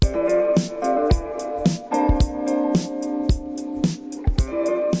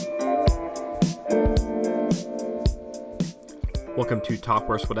Welcome to Top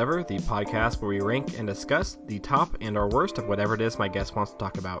Worst Whatever, the podcast where we rank and discuss the top and or worst of whatever it is my guest wants to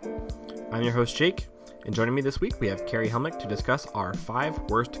talk about. I'm your host Jake, and joining me this week we have Carrie Helmick to discuss our 5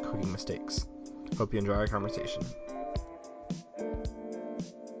 worst cooking mistakes. Hope you enjoy our conversation.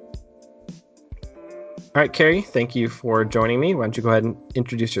 Alright, Carrie, thank you for joining me. Why don't you go ahead and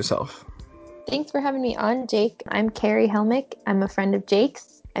introduce yourself? Thanks for having me on, Jake. I'm Carrie Helmick. I'm a friend of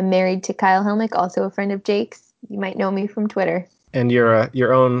Jake's. I'm married to Kyle Helmick, also a friend of Jake's. You might know me from Twitter. And you're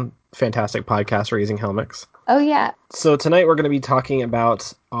your own fantastic podcast, Raising Helmicks. Oh, yeah. So tonight we're going to be talking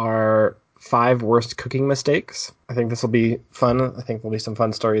about our 5 worst cooking mistakes. I think this will be fun. I think there'll be some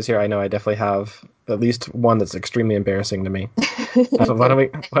fun stories here. I know I definitely have at least one that's extremely embarrassing to me. So why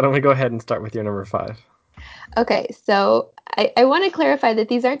don't we go ahead and start with your number 5? Okay, so I want to clarify that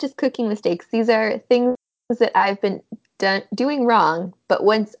these aren't just cooking mistakes. These are things that I've been doing wrong, but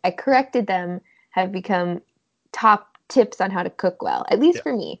once I corrected them, have become top tips on how to cook well, at least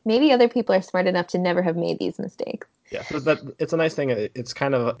for me. Maybe other people are smart enough to never have made these mistakes. Yeah, so it's a nice thing. It's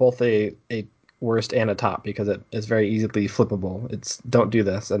kind of both a worst and a top because it is very easily flippable. It's don't do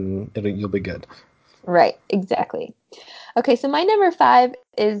this and you'll be good. Right, exactly. Okay, so my number 5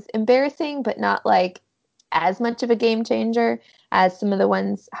 is embarrassing, but not like as much of a game changer as some of the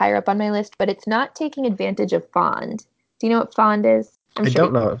ones higher up on my list, but it's not taking advantage of fond. Do you know what fond is? I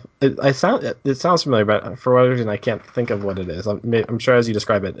don't know. It sounds familiar, but for whatever reason, I can't think of what it is. I'm sure as you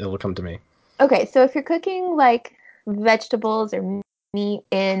describe it, it'll come to me. Okay, so if you're cooking like vegetables or meat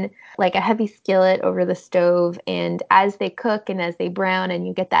in like a heavy skillet over the stove, and as they cook and as they brown and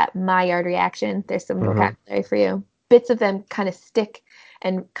you get that Maillard reaction, there's some vocabulary for you. Bits of them kind of stick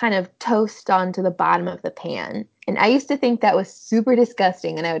and kind of toast onto the bottom of the pan. And I used to think that was super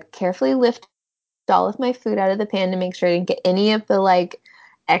disgusting, and I would carefully lift all of my food out of the pan to make sure I didn't get any of the like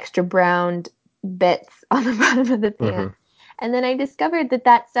extra browned bits on the bottom of the pan. And then I discovered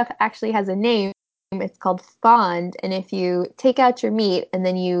that stuff actually has a name. It's called fond. And if you take out your meat and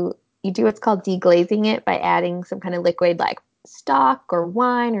then you do what's called deglazing it by adding some kind of liquid like stock or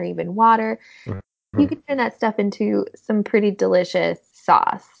wine or even water, you can turn that stuff into some pretty delicious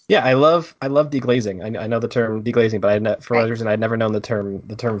sauce. Yeah, I love deglazing. I know the term deglazing, but for whatever reason, I'd never known the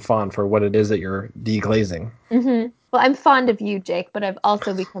term fond for what it is that you're deglazing. Well, I'm fond of you, Jake, but I've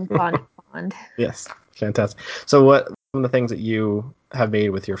also become fond of fond. Yes, fantastic. So what are some of the things that you have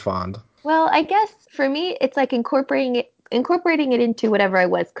made with your fond? Well, I guess for me, it's like incorporating it into whatever I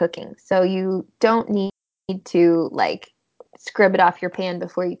was cooking. So you don't need to like scrub it off your pan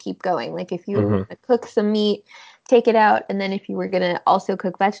before you keep going. Like if you cook some meat, take it out, and then if you were gonna also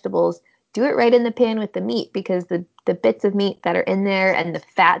cook vegetables, do it right in the pan with the meat, because the bits of meat that are in there and the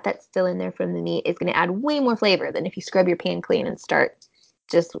fat that's still in there from the meat is gonna add way more flavor than if you scrub your pan clean and start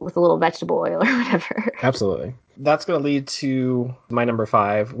just with a little vegetable oil or whatever. Absolutely. That's going to lead to my number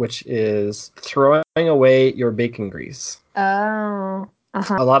 5, which is throwing away your bacon grease. Oh.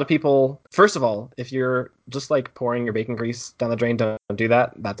 A lot of people, first of all, if you're just like pouring your bacon grease down the drain, don't do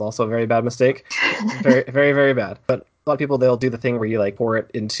that. That's also a very bad mistake. Very, very, very bad. But a lot of people, they'll do the thing where you like pour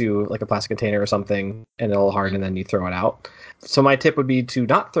it into like a plastic container or something and it'll harden and then you throw it out. So my tip would be to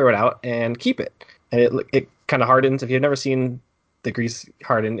not throw it out and keep it. And it kind of hardens. If you've never seen the grease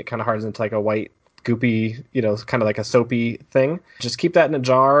harden, it kind of hardens into like a white goopy, kind of like a soapy thing. Just keep that in a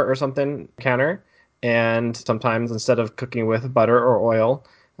jar or something, counter. And sometimes instead of cooking with butter or oil,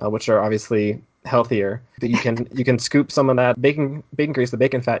 which are obviously healthier, you can scoop some of that bacon grease, the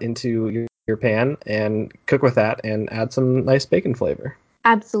bacon fat, into your pan and cook with that and add some nice bacon flavor.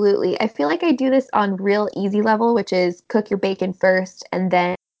 Absolutely. I feel like I do this on real easy level, which is cook your bacon first and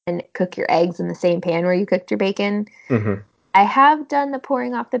then cook your eggs in the same pan where you cooked your bacon. I have done the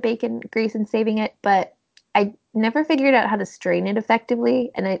pouring off the bacon grease and saving it, but I never figured out how to strain it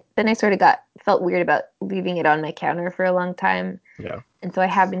effectively. And then I sort of felt weird about leaving it on my counter for a long time. Yeah. And so I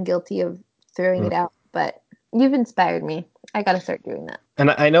have been guilty of throwing it out, but you've inspired me. I got to start doing that.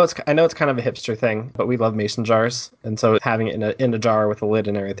 And I know it's kind of a hipster thing, but we love mason jars. And so having it in a jar with a lid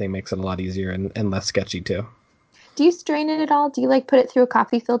and everything makes it a lot easier and less sketchy too. Do you strain it at all? Do you like put it through a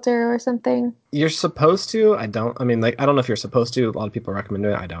coffee filter or something? You're supposed to. I don't. I mean, like, I don't know if you're supposed to. A lot of people recommend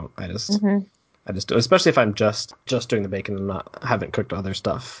it. I don't. I just do, especially if I'm just doing the bacon and haven't cooked other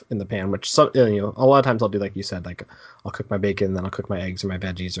stuff in the pan. Which a lot of times I'll do like you said. Like I'll cook my bacon, then I'll cook my eggs or my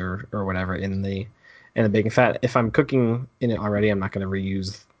veggies or whatever in the bacon fat. If I'm cooking in it already, I'm not going to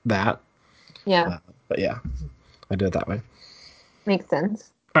reuse that. Yeah. But yeah, I do it that way. Makes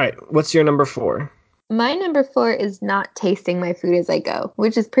sense. All right. What's your number 4? My number 4 is not tasting my food as I go,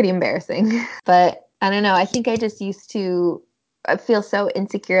 which is pretty embarrassing. But I don't know. I think I just used to feel so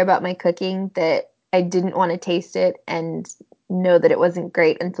insecure about my cooking that I didn't want to taste it and know that it wasn't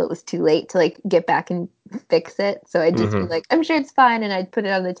great until it was too late to like get back and fix it. So I'd just be like, I'm sure it's fine, and I'd put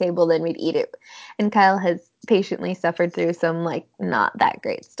it on the table, then we'd eat it. And Kyle has patiently suffered through some like not that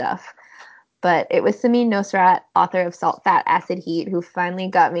great stuff. But it was Samin Nosrat, author of Salt, Fat, Acid, Heat, who finally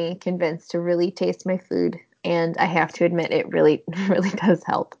got me convinced to really taste my food. And I have to admit, it really, really does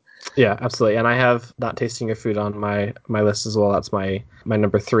help. Yeah, absolutely. And I have not tasting your food on my list as well. That's my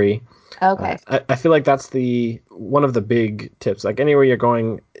number 3. Okay. I feel like that's one of the big tips. Like anywhere you're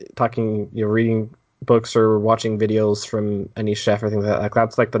going, talking, reading books or watching videos from any chef or things like that. Like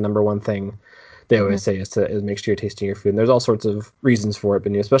that's like the number one thing they always say is make sure you're tasting your food. And there's all sorts of reasons for it,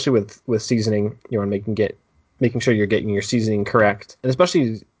 but especially with seasoning, making sure you're getting your seasoning correct, and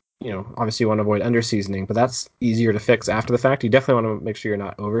especially obviously you want to avoid under seasoning, but that's easier to fix after the fact. You definitely want to make sure you're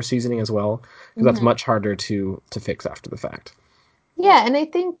not over seasoning as well, because that's much harder to fix after the fact. Yeah, and I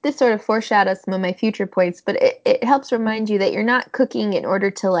think this sort of foreshadows some of my future points, but it helps remind you that you're not cooking in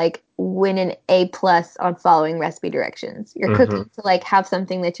order to like win an A+ on following recipe directions. You're cooking to like have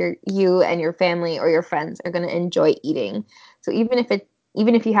something that you and your family or your friends are going to enjoy eating. So even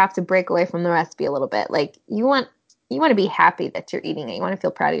if you have to break away from the recipe a little bit, like you want to be happy that you're eating it. You want to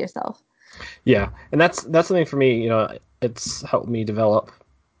feel proud of yourself. Yeah, and that's something for me. It's helped me develop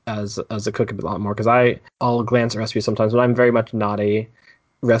as a cook a lot more, because I'll glance at recipes sometimes, but I'm very much not a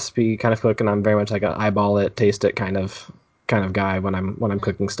recipe kind of cook, and I'm very much like an eyeball it, taste it kind of guy when I'm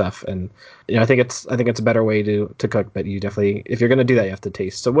cooking stuff. And I think it's a better way to cook, but you definitely, if you're going to do that, you have to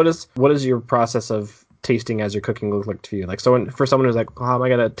taste. So what is your process of tasting as you're cooking look like to you? Like, so for someone who's like, well, how am I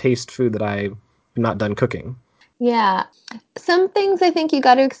going to taste food that I'm not done cooking? Yeah. Some things I think you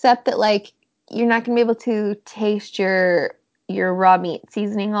got to accept that like you're not going to be able to taste your raw meat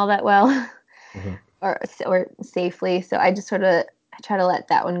seasoning all that well or safely. So I just sort of try to let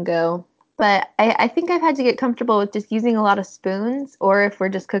that one go. But I think I've had to get comfortable with just using a lot of spoons, or if we're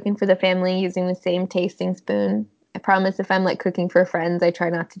just cooking for the family, using the same tasting spoon. I promise if I'm like cooking for friends, I try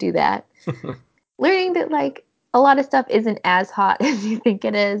not to do that. Learning that like a lot of stuff isn't as hot as you think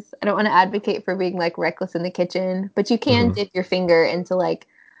it is. I don't want to advocate for being like reckless in the kitchen, but you can dip your finger into like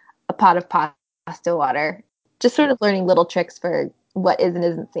a pot of pasta water. Just sort of learning little tricks for what is and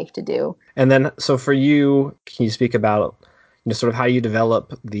isn't safe to do. And then, so for you, can you speak about sort of how you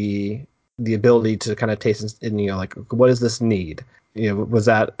develop the ability to kind of taste and like, what does this need? Was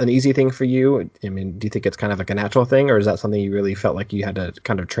that an easy thing for you? I mean, do you think it's kind of like a natural thing, or is that something you really felt like you had to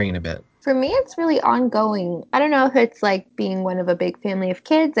kind of train a bit? For me, it's really ongoing. I don't know if it's like being one of a big family of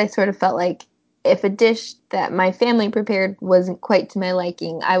kids. I sort of felt like if a dish that my family prepared wasn't quite to my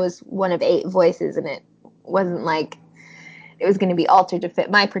liking, I was one of 8 voices, and it wasn't like it was going to be altered to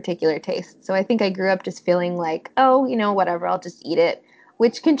fit my particular taste. So I think I grew up just feeling like, oh, whatever, I'll just eat it,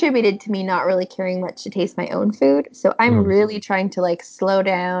 which contributed to me not really caring much to taste my own food. So I'm really trying to like slow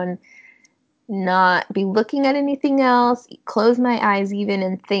down, not be looking at anything else, close my eyes even,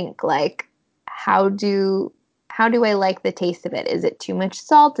 and think like, how do I like the taste of it? Is it too much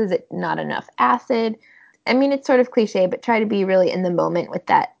salt? Is it not enough acid? I mean, it's sort of cliche, but try to be really in the moment with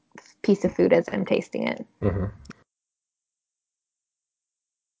that piece of food as I'm tasting it.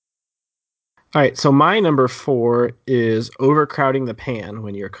 All right, so my number 4 is overcrowding the pan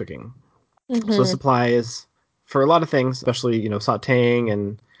when you're cooking. So this applies for a lot of things, especially sautéing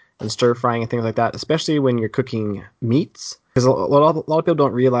and stir frying and things like that, especially when you're cooking meats. Because a lot of people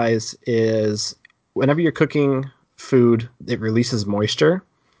don't realize is whenever you're cooking food, it releases moisture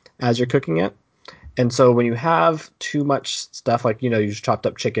as you're cooking it. And so when you have too much stuff, like you just chopped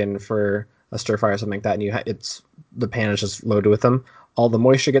up chicken for a stir fry or something like that, and it's the pan is just loaded with them, all the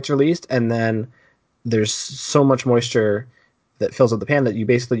moisture gets released, and then there's so much moisture that fills up the pan that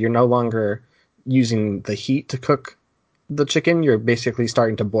you're no longer using the heat to cook the chicken. You're basically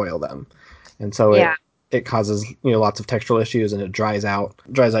starting to boil them, and so it causes lots of textural issues, and it dries out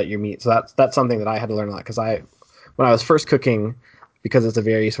your meat. So that's something that I had to learn a lot, because when I was first cooking, because it's a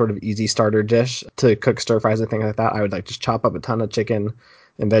very sort of easy starter dish to cook stir fries and things like that, I would like just chop up a ton of chicken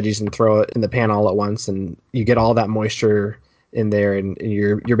and veggies and throw it in the pan all at once, and you get all that moisture in there, and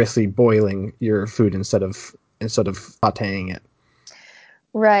you're basically boiling your food instead of sautéing it.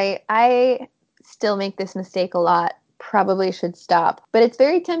 Right. I still make this mistake a lot. Probably should stop. But it's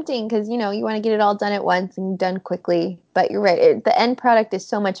very tempting because, you want to get it all done at once and done quickly. But you're right. The end product is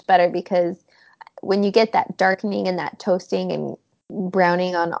so much better because when you get that darkening and that toasting and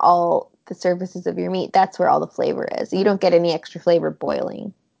browning on all the surfaces of your meat, that's where all the flavor is. You don't get any extra flavor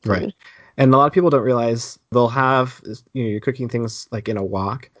boiling food. Right. And a lot of people don't realize they'll have, you're cooking things like in a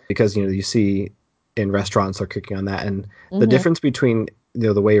wok, because, you see in restaurants they're cooking on that. And the difference between,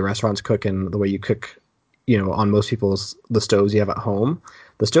 the way restaurants cook and the way you cook on most people's the stoves you have at home.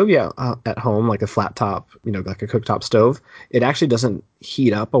 The stove you have at home, like a flat top, like a cooktop stove, it actually doesn't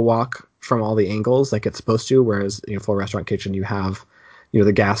heat up a wok from all the angles like it's supposed to. Whereas, for a restaurant kitchen, you have,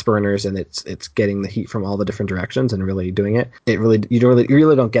 the gas burners, and it's getting the heat from all the different directions and really doing it. You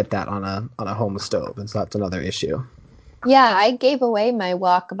really don't get that on a home stove, and so that's another issue. Yeah, I gave away my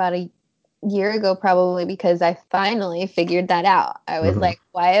wok about a year ago probably because I finally figured that out. I was Hmm. like,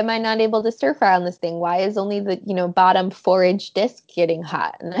 why am I not able to stir fry on this thing? Why is only the, bottom 4-inch disc getting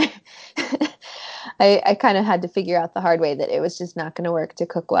hot? And I kind of had to figure out the hard way that it was just not going to work to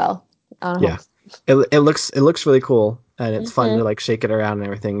cook well on a home. Yeah, it looks really cool, and it's fun Mm-hmm. to like shake it around and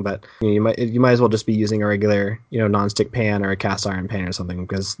everything. But you might as well just be using a regular nonstick pan or a cast iron pan or something,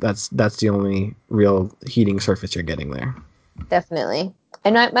 because that's the only real heating surface you're getting there. Definitely.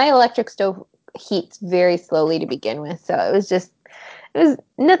 And my electric stove heats very slowly to begin with, so it was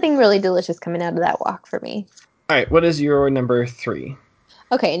nothing really delicious coming out of that wok for me. All right, what is your number three?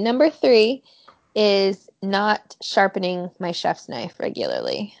 Okay, number 3 is not sharpening my chef's knife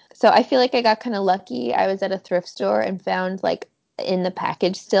regularly. So I feel like I got kind of lucky. I was at a thrift store and found like in the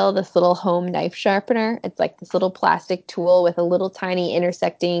package still this little home knife sharpener. It's like this little plastic tool with a little tiny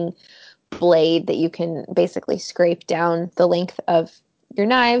intersecting blade that you can basically scrape down the length of your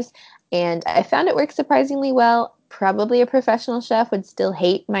knives. And I found it works surprisingly well. Probably a professional chef would still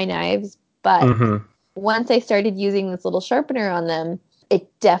hate my knives, but Mm-hmm. once I started using this little sharpener on them, it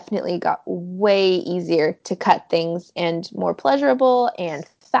definitely got way easier to cut things and more pleasurable and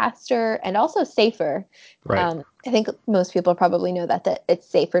faster and also safer. Right. I think most people probably know that it's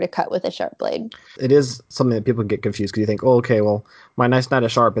safer to cut with a sharp blade. It is something that people get confused because you think, oh, okay, well, my knife's not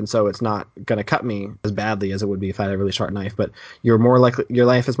as sharp, and so it's not going to cut me as badly as it would be if I had a really sharp knife. But your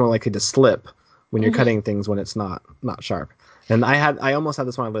knife is more likely to slip when you're Mm-hmm. cutting things when it's not sharp. And I almost had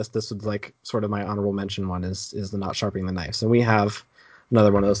this on my list. This was like sort of my honorable mention one is the not sharpening the knives. And we have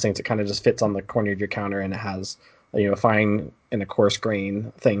another one of those things that kind of just fits on the corner of your counter, and it has a fine and a coarse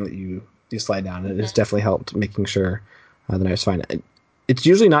grain thing that you slide down. And it has definitely helped making sure the knife's fine. It's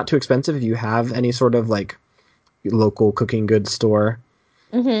usually not too expensive if you have any sort of like local cooking goods store.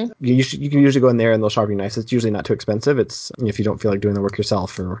 Mm-hmm. You can usually go in there and they'll sharpen your knives. It's usually not too expensive. It's if you don't feel like doing the work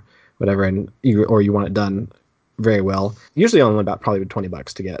yourself or whatever, and you want it done very well. Usually only about probably $20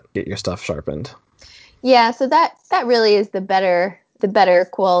 to get your stuff sharpened. Yeah, so that really is the better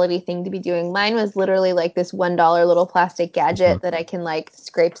quality thing to be doing. Mine was literally like this $1 little plastic Mhm. gadget that I can like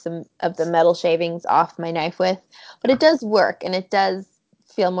scrape some of the metal shavings off my knife with. But it does work and it does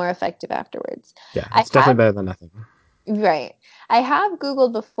feel more effective afterwards. Yeah, I it's definitely have better than nothing. right. I have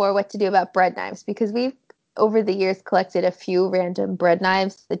Googled before what to do about bread knives because we've over the years collected a few random bread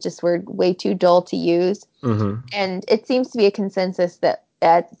knives that just were way too dull to use. Hmm. And it seems to be a consensus that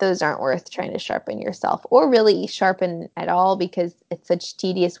those aren't worth trying to sharpen yourself or really sharpen at all because it's such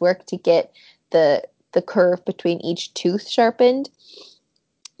tedious work to get the curve between each tooth sharpened.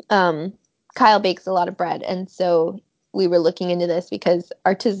 Um, Kyle bakes a lot of bread, and so we were looking into this because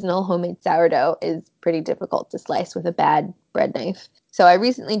artisanal homemade sourdough is pretty difficult to slice with a bad bread knife. So I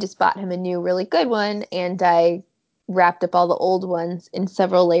recently just bought him a new, really good one, and I wrapped up all the old ones in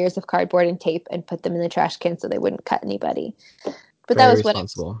several layers of cardboard and tape and put them in the trash can so they wouldn't cut anybody. But that Very was what I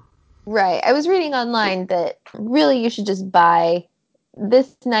was responsible. right. I was reading online that really you should just buy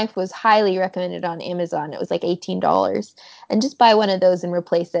this knife was highly recommended on Amazon. It was like $18. And just buy one of those and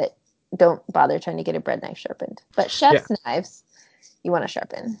replace it. Don't bother trying to get a bread knife sharpened. But Yeah, chef's knives, you want to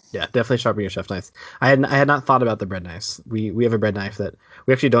sharpen. yeah, definitely sharpen your chef knife. I had not thought about the bread knives. We have a bread knife that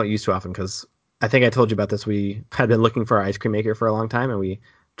we actually don't use too often because I think I told you about this. We had been looking for our ice cream maker for a long time, and we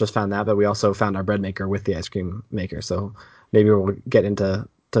just found that, but we also found our bread maker with the ice cream maker. So maybe we'll get into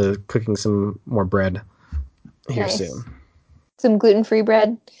cooking some more bread here Nice. soon. Some gluten-free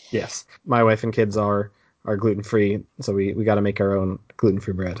bread. Yes, my wife and kids are gluten free, so we got to make our own gluten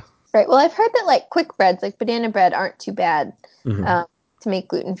free bread. Right. Well, I've heard that like quick breads, like banana bread, aren't too bad Hmm. um, to make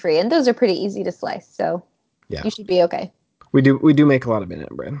gluten-free. And those are pretty easy to slice. So Yeah, you should be okay. we do make a lot of banana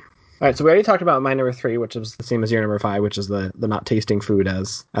bread. All right, so we already talked about my number three, which is the same as your number five, which is the not tasting food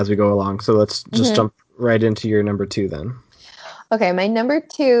as we go along. So let's just Hmm. jump right into your number two then. Okay, my number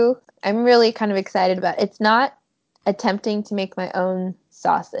 2, I'm really kind of excited about. It's not attempting to make my own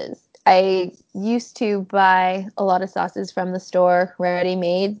sauces. I used to buy a lot of sauces from the store ready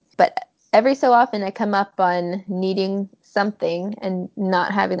made, but every so often I come up on needing something and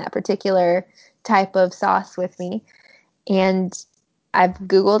not having that particular type of sauce with me. And I've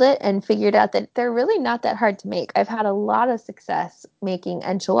Googled it and figured out that they're really not that hard to make. I've had a lot of success making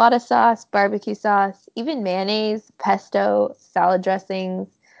enchilada sauce, barbecue sauce, even mayonnaise, pesto, salad dressings,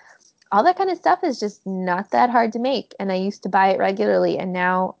 all that kind of stuff is just not that hard to make. And I used to buy it regularly, and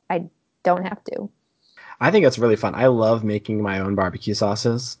now I don't have to. I think it's really fun. I love making my own barbecue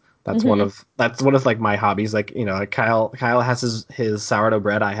sauces. Hmm. That's one of like my hobbies. Like, like Kyle has his sourdough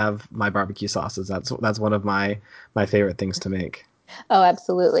bread. I have my barbecue sauces. That's one of my favorite things to make. Oh,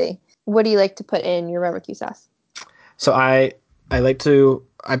 absolutely. What do you like to put in your barbecue sauce? So I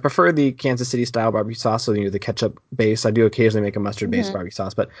prefer the Kansas City style barbecue sauce. So the ketchup base. I do occasionally make a mustard based Hmm. barbecue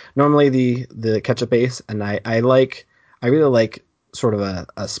sauce, but normally the ketchup base. And I really like sort of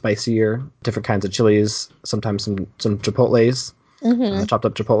a spicier, different kinds of chilies. Sometimes some chipotles, Hmm. chopped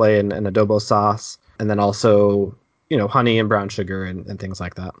up chipotle and adobo sauce, and then also honey and brown sugar and things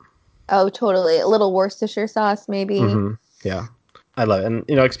like that. Oh, totally. A little Worcestershire sauce, maybe. Yeah, I love it,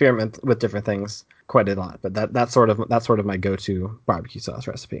 and experiment with different things quite a lot. But that's sort of my go-to barbecue sauce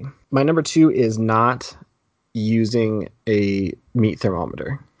recipe. My number two is not using a meat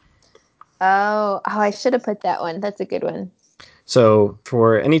thermometer. Oh, I should have put that one. That's a good one. So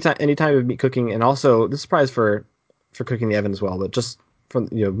for any time of meat cooking, and also this is probably for cooking the oven as well, but just from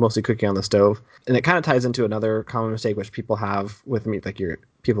mostly cooking on the stove, and it kind of ties into another common mistake which people have with meat, like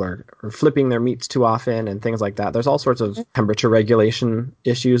people are flipping their meats too often and things like that. There's all sorts of temperature regulation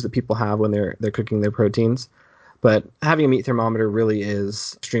issues that people have when they're cooking their proteins, but having a meat thermometer really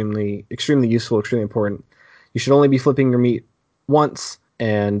is extremely useful, extremely important. You should only be flipping your meat once,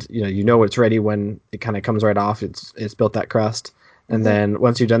 and it's ready when it kind of comes right off. It's built that crust, and Hmm. then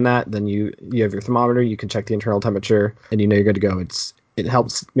once you've done that, then you have your thermometer. You can check the internal temperature, and you're good to go. It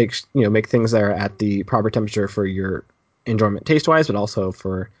helps make things that are at the proper temperature for your enjoyment taste wise, but also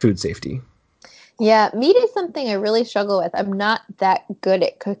for food safety. Yeah, meat is something I really struggle with. I'm not that good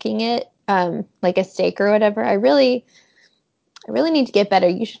at cooking it, like a steak or whatever. I really need to get better.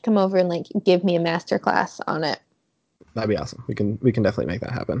 You should come over and like give me a master class on it. That'd be awesome. We can definitely make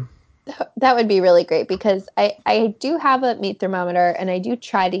that happen. That would be really great because I do have a meat thermometer and I do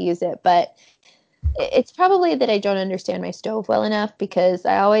try to use it, but it's probably that I don't understand my stove well enough because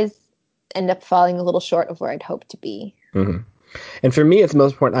I always end up falling a little short of where I'd hope to be. hmm And for me, it's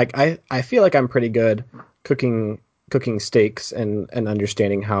most important. Like I feel like I'm pretty good cooking cooking steaks and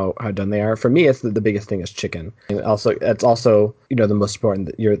understanding how done they are. For me, it's the biggest thing is chicken. And also, it's also the most important.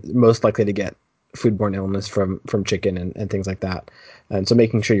 That you're most likely to get foodborne illness from chicken and things like that. And so,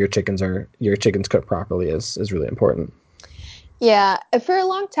 making sure your chickens cooked properly is really important. Yeah, for a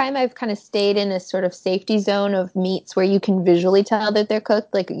long time, I've kind of stayed in a sort of safety zone of meats where you can visually tell that they're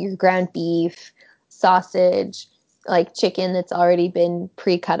cooked, like your ground beef, sausage, like chicken that's already been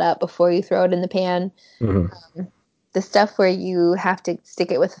pre-cut up before you throw it in the pan. hmm The stuff where you have to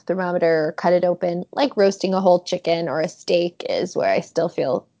stick it with a thermometer or cut it open, like roasting a whole chicken or a steak, is where I still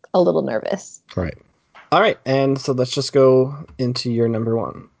feel a little nervous. Right. All right. And so let's just go into your number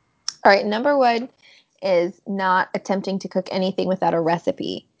one. All right, number one is not attempting to cook anything without a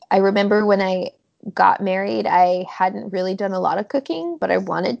recipe. I remember when I got married, I hadn't really done a lot of cooking, but I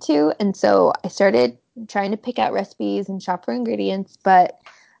wanted to. And so I started trying to pick out recipes and shop for ingredients, but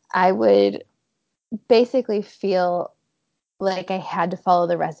I would basically feel like I had to follow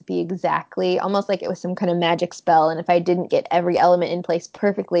the recipe exactly, almost like it was some kind of magic spell. And if I didn't get every element in place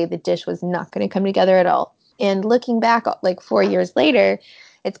perfectly, the dish was not going to come together at all. And looking back, like 4 years later,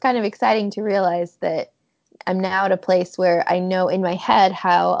 it's kind of exciting to realize that I'm now at a place where I know in my head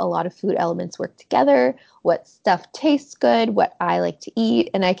how a lot of food elements work together, what stuff tastes good, what I like to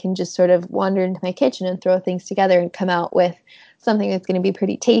eat, and I can just sort of wander into my kitchen and throw things together and come out with something that's going to be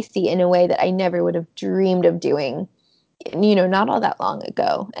pretty tasty in a way that I never would have dreamed of doing, not all that long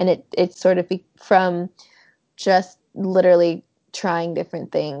ago. And it's sort of from just literally trying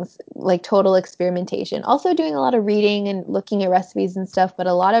different things, like total experimentation. Also doing a lot of reading and looking at recipes and stuff, but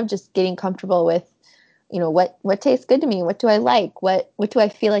a lot of just getting comfortable with what tastes good to me, what do I like, what do I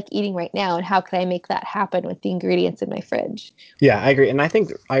feel like eating right now, and how can I make that happen with the ingredients in my fridge. Yeah, I agree, and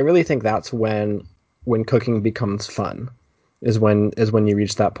I really think that's when cooking becomes fun, is when you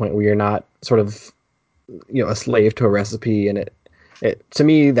reach that point where you're not sort of a slave to a recipe, and it to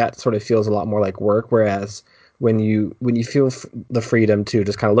me that sort of feels a lot more like work. Whereas when you feel the freedom to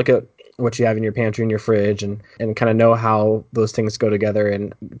just kind of look at what you have in your pantry and your fridge and kind of know how those things go together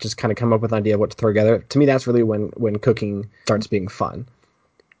and just kind of come up with an idea of what to throw together. To me, that's really when cooking starts being fun.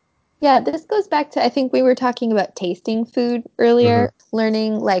 Yeah, this goes back to, I think we were talking about tasting food hmm earlier,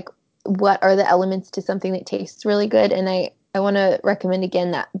 learning like what are the elements to something that tastes really good. And I want to recommend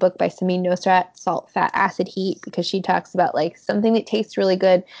again that book by Samin Nosrat, Salt, Fat, Acid, Heat, because she talks about like something that tastes really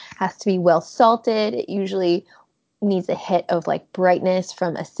good has to be well salted. It usually needs a hit of like brightness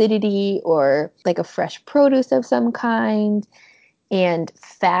from acidity or like a fresh produce of some kind. and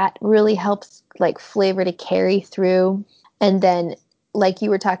fat really helps like flavor to carry through. And then, like you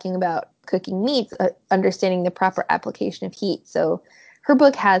were talking about cooking meats, understanding the proper application of heat. So her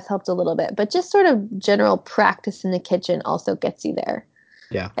book has helped a little bit, but just sort of general practice in the kitchen also gets you there,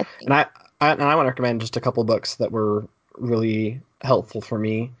 Yeah, I and think. I want to recommend just a couple books that were really helpful for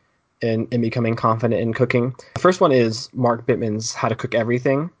me in becoming confident in cooking. The first one is Mark Bittman's How to Cook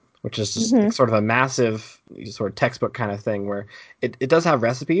Everything, which is just like Hmm. sort of a massive sort of textbook kind of thing where it does have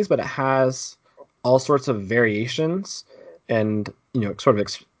recipes, but it has all sorts of variations and sort of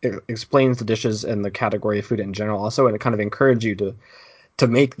explains the dishes and the category of food in general also, and it kind of encourages you to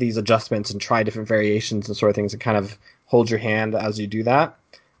make these adjustments and try different variations and sort of things and kind of hold your hand as you do that.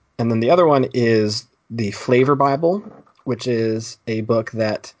 And then the other one is the Flavor Bible, which is a book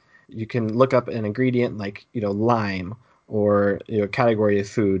that you can look up an ingredient like, lime or, category of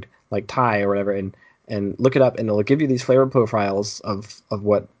food like Thai or whatever, and look it up, and it'll give you these flavor profiles of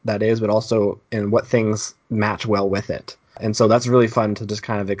what that is, but also in what things match well with it. And so that's really fun to just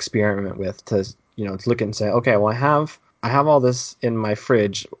kind of experiment with, to look and say, okay, well, I have all this in my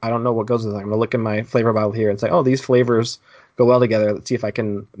fridge. I don't know what goes with it. I'm gonna look in my flavor Bible here and say, oh, these flavors go well together. Let's see if I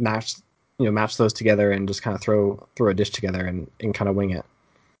can match those together and just kind of throw a dish together and kind of wing it.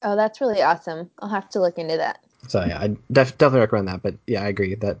 Oh, that's really awesome. I'll have to look into that. So yeah, I definitely recommend that. But yeah, I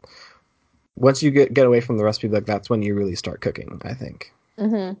agree that once you get away from the recipe book, that's when you really start cooking, I think.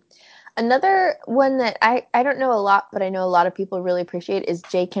 Hmm. Another one that I don't know a lot, but I know a lot of people really appreciate is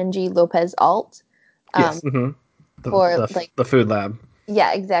J. Kenji Lopez Alt. Yes. Um, Mm-hmm. The, for the like, the food lab.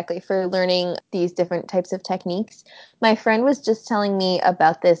 yeah, exactly, for learning these different types of techniques. My friend was just telling me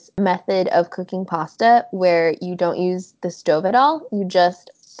about this method of cooking pasta where you don't use the stove at all. You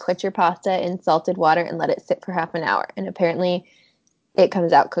just put your pasta in salted water and let it sit for half an hour. And apparently it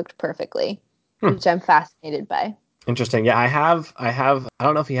comes out cooked perfectly, Hmm. which I'm fascinated by. Interesting. Yeah, I have. I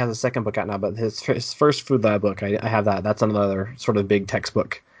don't know if he has a second book out now, but his first food lab book, I have that. That's another sort of big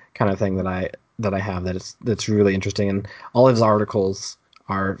textbook kind of thing that I have that's really interesting, and all of his articles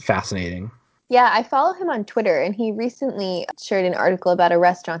are fascinating. Yeah, I follow him on Twitter, and he recently shared an article about a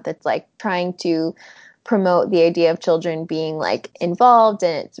restaurant that's like trying to promote the idea of children being like involved,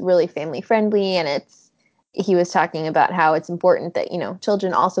 and it's really family friendly. And he was talking about how it's important that,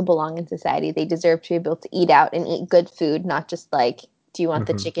 children also belong in society. They deserve to be able to eat out and eat good food, not just like, do you want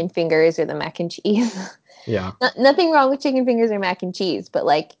the Hmm. chicken fingers or the mac and cheese? Yeah. Nothing wrong with chicken fingers or mac and cheese, but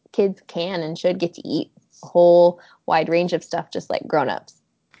like kids can and should get to eat a whole wide range of stuff just like grown-ups.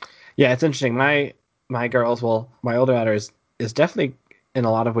 Yeah, it's interesting. My girls, well, my older daughter is definitely in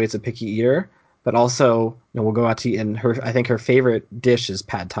a lot of ways a picky eater, but also, we'll go out to eat, and I think her favorite dish is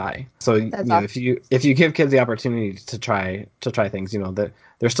pad thai. So, That's awesome. if you give kids the opportunity to try things, that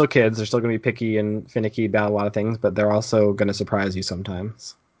they're still kids, they're still going to be picky and finicky about a lot of things, but they're also going to surprise you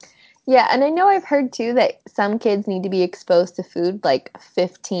sometimes. Yeah, and I know I've heard too that some kids need to be exposed to food like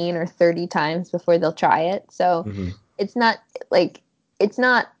 15 or 30 times before they'll try it. So Hmm. it's not like it's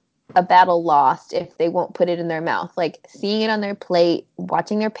not a battle lost if they won't put it in their mouth. Like seeing it on their plate,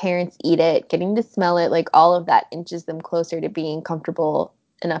 watching their parents eat it, getting to smell it, like all of that inches them closer to being comfortable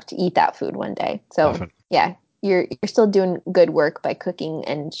enough to eat that food one day. So, Definitely, yeah, you're still doing good work by cooking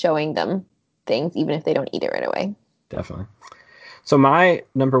and showing them things even if they don't eat it right away. definitely. So my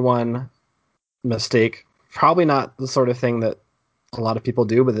number one mistake, probably not the sort of thing that a lot of people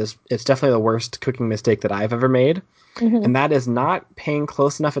do, but it's definitely the worst cooking mistake that I've ever made, Hmm. and that is not paying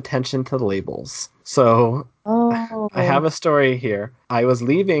close enough attention to the labels. So I have Oh. a story here. I was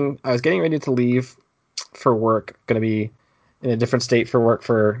getting ready to leave for work, going to be in a different state for work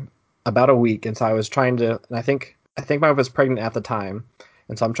for about a week, and so I was trying to, and I think my wife was pregnant at the time,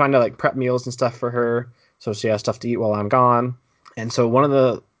 and so I'm trying to like prep meals and stuff for her so she has stuff to eat while I'm gone. And so one of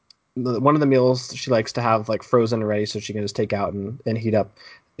the meals she likes to have like frozen and ready so she can just take out and heat up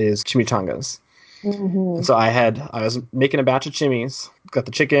is chimichangas. And Hmm. so I was making a batch of chimis, got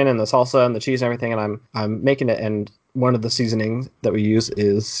the chicken and the salsa and the cheese and everything, and I'm making it. And one of the seasonings that we use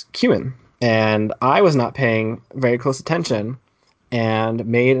is cumin. And I was not paying very close attention and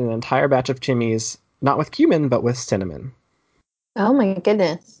made an entire batch of chimis, not with cumin but with cinnamon, Oh my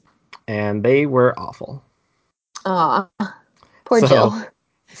goodness. and they were awful. Aw, poor So Jill.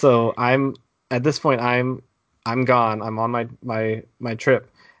 so I'm at this point I'm gone. I'm on my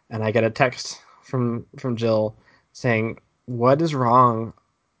trip, and I get a text from Jill saying, "What is wrong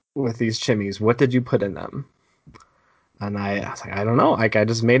with these chimneys? What did you put in them?" And I was like, "I don't know. Like I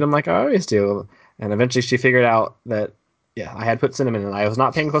just made them like I always do." And eventually she figured out that yeah, I had put cinnamon in. I was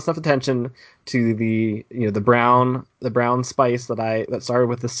not paying close enough attention to the brown spice that started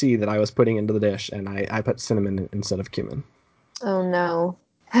with the C that I was putting into the dish, and I put cinnamon instead of cumin. Oh no.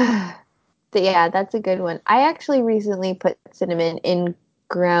 Yeah, that's a good one. I actually recently put cinnamon in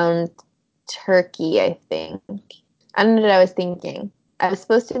ground turkey, I think. I don't know what I was thinking. I was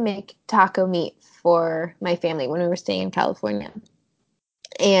supposed to make taco meat for my family when we were staying in California.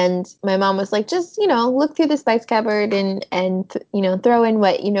 And my mom was like, just, look through the spice cupboard and throw in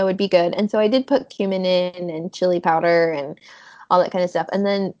what you know would be good. And so I did put cumin in and chili powder and all that kind of stuff. And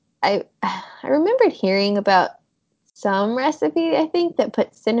then I remembered hearing about some recipe, I think, that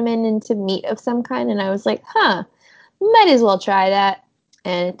put cinnamon into meat of some kind. And I was like, might as well try that.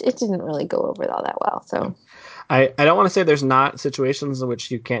 And it didn't really go over all that well. So I don't want to say there's not situations in which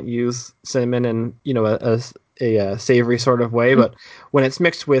you can't use cinnamon in, a savory sort of way, but when it's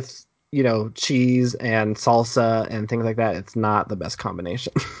mixed with, cheese and salsa and things like that, it's not the best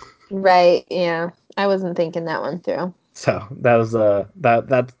combination. right, yeah. I wasn't thinking that one through. So that was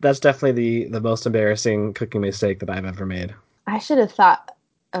that's definitely the most embarrassing cooking mistake that I've ever made. I should have thought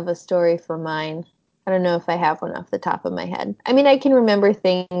of a story for mine. I don't know if I have one off the top of my head. I mean, I can remember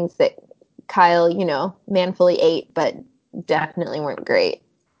things that Kyle, manfully ate, but definitely weren't great.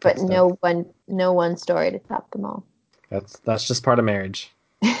 Good But stuff. no one story to top them all. That's just part of marriage.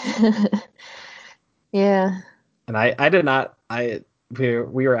 Yeah. And I did not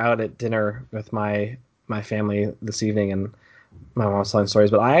we were out at dinner with my family this evening, and my mom was telling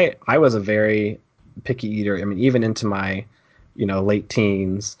stories, but I was a very picky eater. I mean, even into my, late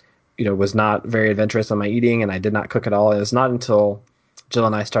teens, was not very adventurous on my eating, and I did not cook at all. It was not until Jill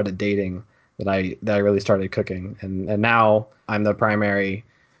and I started dating that I really started cooking, and now I'm the primary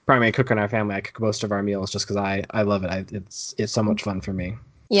cook in our family. I cook most of our meals just because I love it. It's so much fun for me.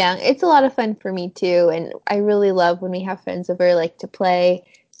 Yeah, it's a lot of fun for me too, and I really love when we have friends over, like to play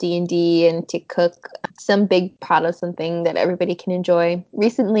D&D and to cook some big pot of something that everybody can enjoy.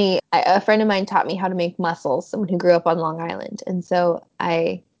 Recently, a friend of mine taught me how to make mussels, someone who grew up on Long Island, and so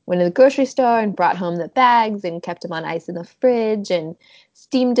I went to the grocery store and brought home the bags and kept them on ice in the fridge and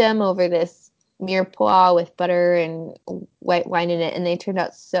steamed them over this mirepoix with butter and white wine in it, and they turned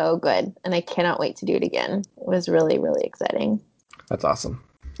out so good, and I cannot wait to do it again. It was really, really exciting. That's awesome.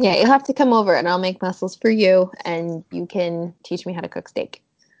 Yeah, you'll have to come over and I'll make mussels for you and you can teach me how to cook steak.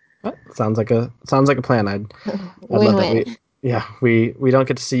 Well, sounds like a plan. I'd love that. Win-win. We don't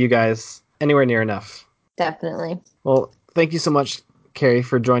get to see you guys anywhere near enough. Definitely. Well, thank you so much, Carrie,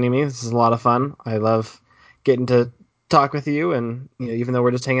 for joining me. This is a lot of fun. I love getting to talk with you, and even though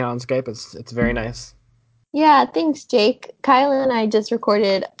we're just hanging out on Skype, it's very nice. Yeah, thanks, Jake. Kyle and I just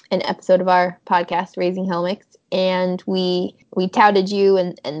recorded an episode of our podcast, Raising Helmets, and we touted you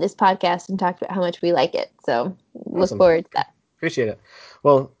and this podcast and talked about how much we like it. So look Awesome, forward to that. appreciate it.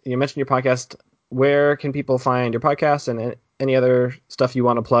 Well, you mentioned your podcast. Where can people find your podcast and any other stuff you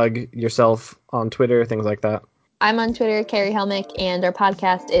want to plug yourself on Twitter, things like that? I'm on Twitter, Carrie Helmick, and our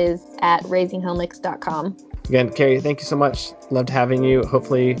podcast is at raisinghelmicks.com. Again, Carrie, thank you so much. Loved having you.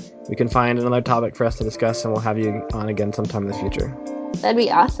 Hopefully, we can find another topic for us to discuss, and we'll have you on again sometime in the future. That'd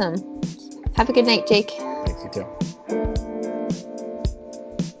be awesome. Have a good night, Jake. Thanks, you too.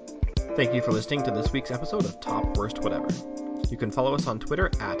 Thank you for listening to this week's episode of Top Worst Whatever. You can follow us on Twitter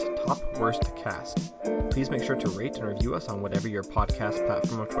at TopWorstCast. Please make sure to rate and review us on whatever your podcast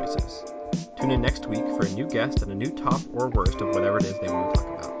platform of choice is. Tune in next week for a new guest and a new top or worst of whatever it is they want to talk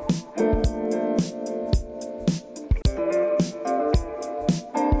about.